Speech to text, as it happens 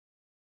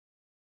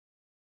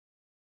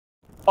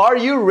Are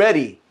you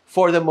ready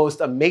for the most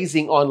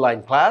amazing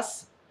online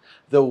class?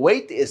 The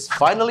wait is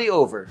finally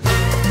over.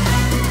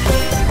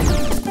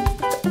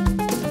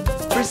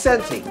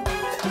 Presenting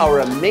our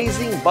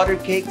amazing butter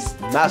cakes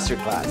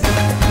masterclass.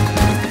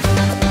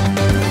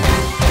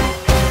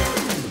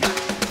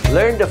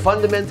 Learn the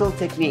fundamental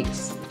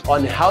techniques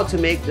on how to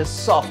make the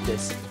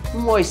softest,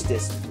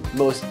 moistest,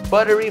 most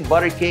buttery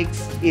butter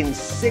cakes in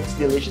 6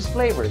 delicious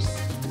flavors: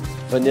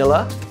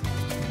 vanilla,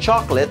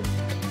 chocolate,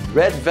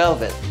 red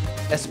velvet,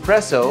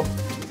 espresso,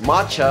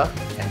 matcha,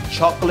 and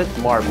chocolate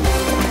marble.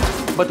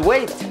 But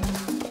wait,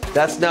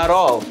 that's not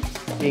all.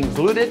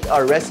 Included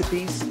are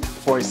recipes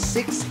for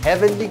 6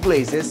 heavenly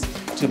glazes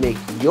to make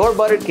your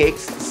butter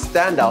cakes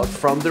stand out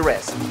from the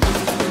rest.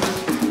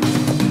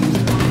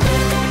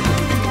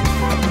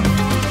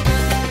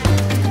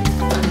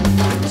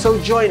 So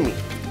join me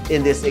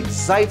in this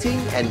exciting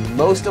and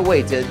most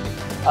awaited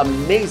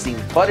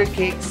amazing butter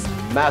cakes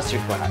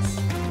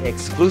masterclass,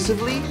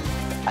 exclusively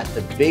at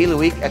the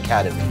Bailiwick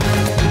Academy.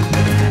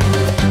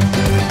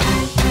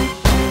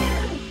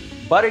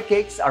 Butter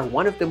cakes are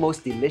one of the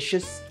most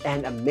delicious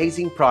and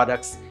amazing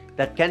products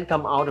that can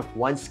come out of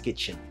one's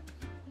kitchen.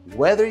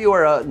 Whether you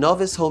are a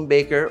novice home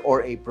baker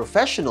or a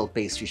professional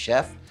pastry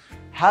chef,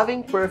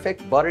 having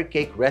perfect butter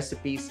cake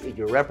recipes in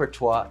your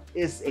repertoire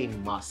is a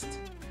must.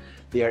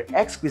 They are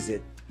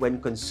exquisite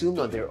when consumed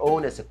on their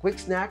own as a quick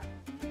snack.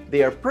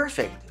 They are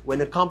perfect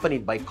when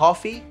accompanied by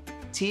coffee,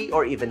 tea,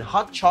 or even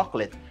hot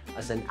chocolate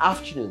as an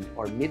afternoon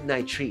or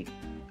midnight treat.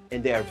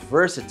 And they are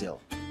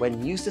versatile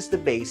when used as the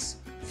base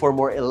for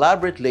more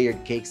elaborate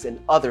layered cakes and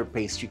other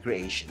pastry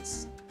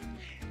creations.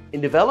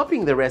 In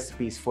developing the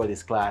recipes for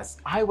this class,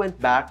 I went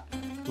back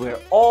to where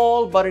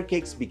all butter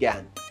cakes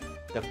began,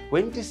 the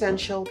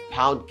quintessential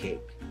pound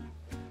cake.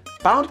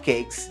 Pound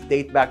cakes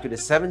date back to the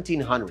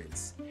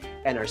 1700s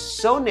and are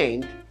so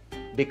named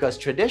because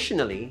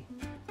traditionally,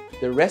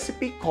 the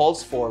recipe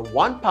calls for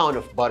 1 pound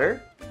of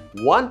butter,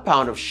 1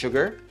 pound of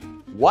sugar,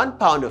 1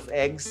 pound of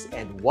eggs,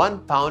 and 1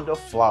 pound of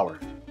flour.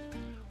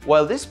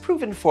 While this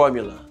proven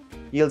formula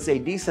yields a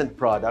decent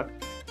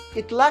product,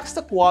 it lacks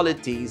the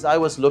qualities I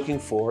was looking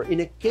for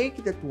in a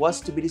cake that was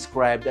to be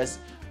described as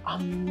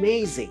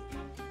amazing.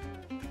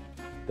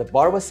 The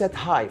bar was set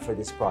high for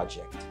this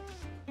project.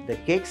 The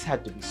cakes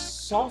had to be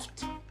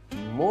soft,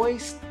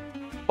 moist,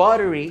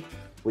 buttery,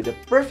 with a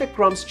perfect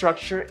crumb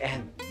structure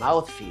and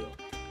mouthfeel.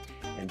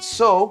 And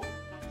so,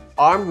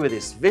 armed with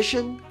this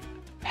vision,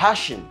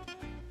 passion,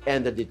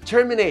 and the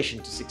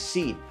determination to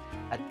succeed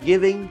at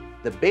giving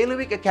the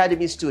Bailiwick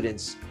Academy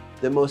students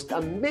the most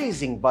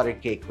amazing butter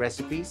cake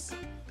recipes,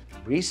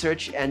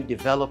 research and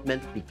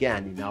development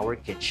began in our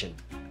kitchen.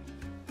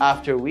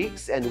 After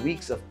weeks and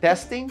weeks of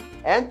testing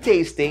and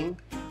tasting,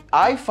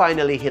 I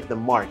finally hit the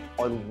mark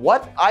on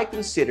what I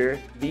consider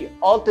the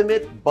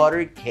ultimate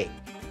butter cake.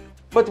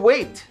 But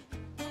wait!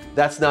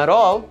 That's not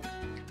all.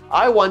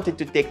 I wanted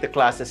to take the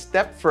class a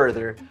step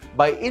further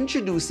by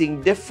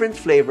introducing different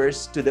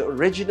flavors to the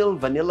original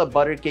vanilla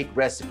butter cake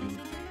recipe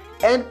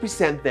and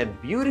present them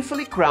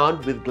beautifully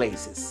crowned with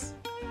glazes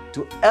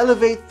to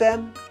elevate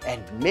them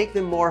and make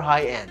them more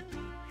high-end.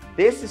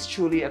 This is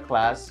truly a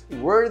class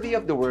worthy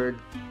of the word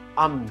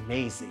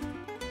amazing.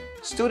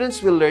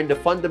 Students will learn the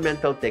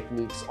fundamental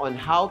techniques on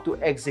how to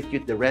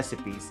execute the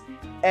recipes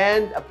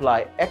and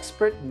apply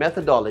expert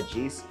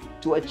methodologies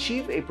to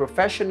achieve a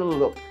professional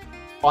look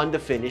on the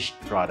finished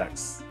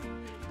products.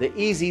 The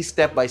easy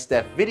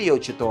step-by-step video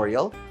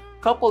tutorial,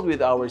 coupled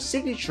with our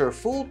signature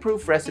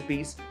foolproof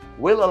recipes,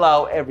 will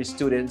allow every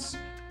student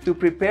to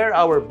prepare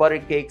our butter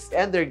cakes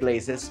and their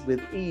glazes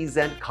with ease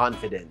and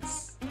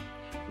confidence.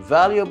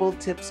 Valuable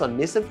tips on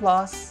mise en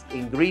place,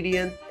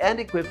 ingredient and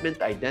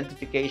equipment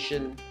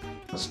identification,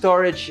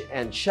 storage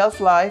and shelf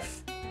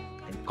life,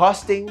 and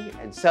costing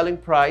and selling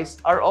price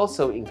are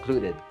also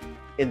included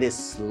in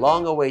this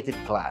long-awaited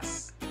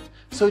class.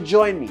 So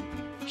join me,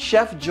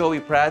 Chef Joey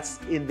Prats,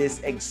 in this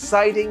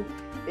exciting,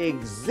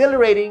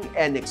 exhilarating,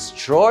 and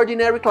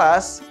extraordinary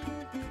class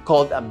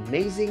called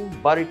Amazing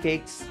Butter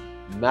Cakes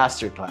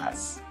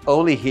Masterclass,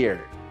 only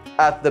here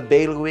at the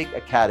Bailiwick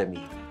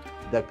Academy,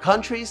 the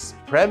country's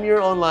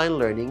premier online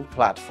learning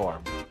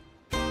platform.